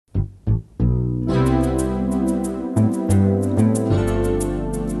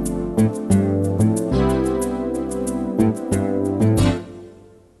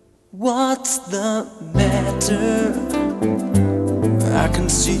the matter? I can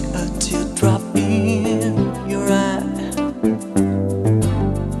see a teardrop in your eye.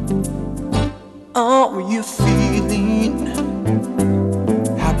 Are you feeling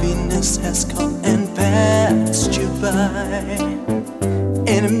happiness has come and passed you by,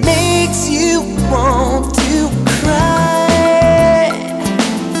 and it makes you want to cry?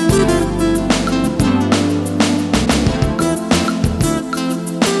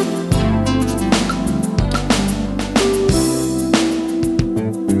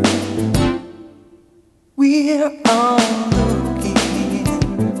 We're all looking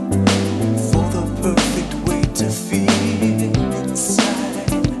for the perfect way to feel inside.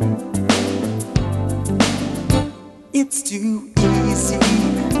 It's too easy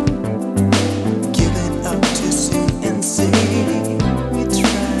giving up too soon and say we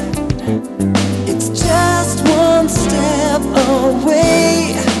tried. It's just one step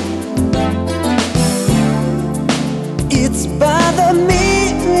away. It's by the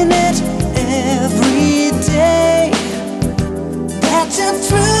minute every day that you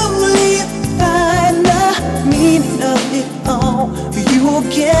truly find the meaning of it all. You will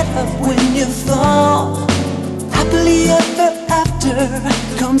get up when you fall. Happily ever after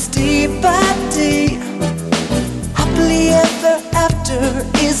comes day by day. Happily ever after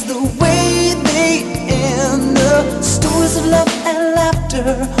is the way they end the stories of love and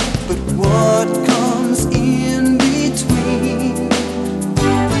laughter. But what comes in between?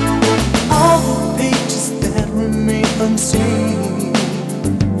 All the pages that remain unseen,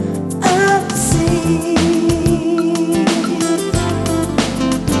 unseen.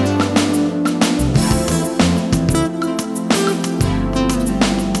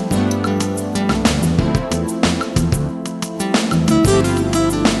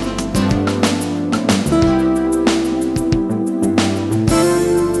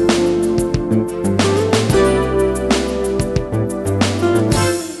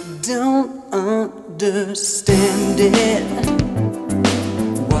 Understand it,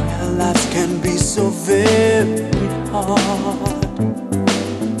 why our lives can be so very hard.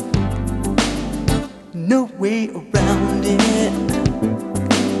 No way around it.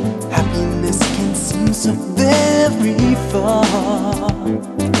 Happiness can seem so very far.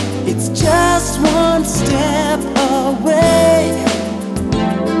 It's just one step away.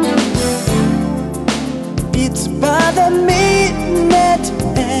 It's by the minute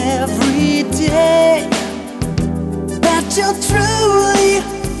every day that you'll truly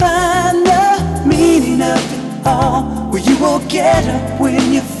find the meaning of it all. Where you will get up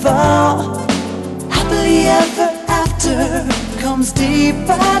when you fall. Happily ever after comes day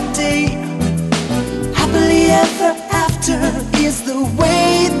by day. Happily ever after is the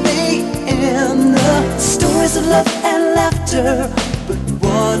way they end the stories of love and laughter. But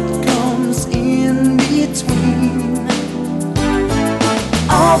what comes in between?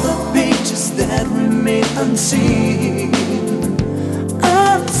 All the pages that remain unseen,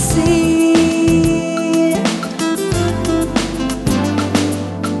 unseen.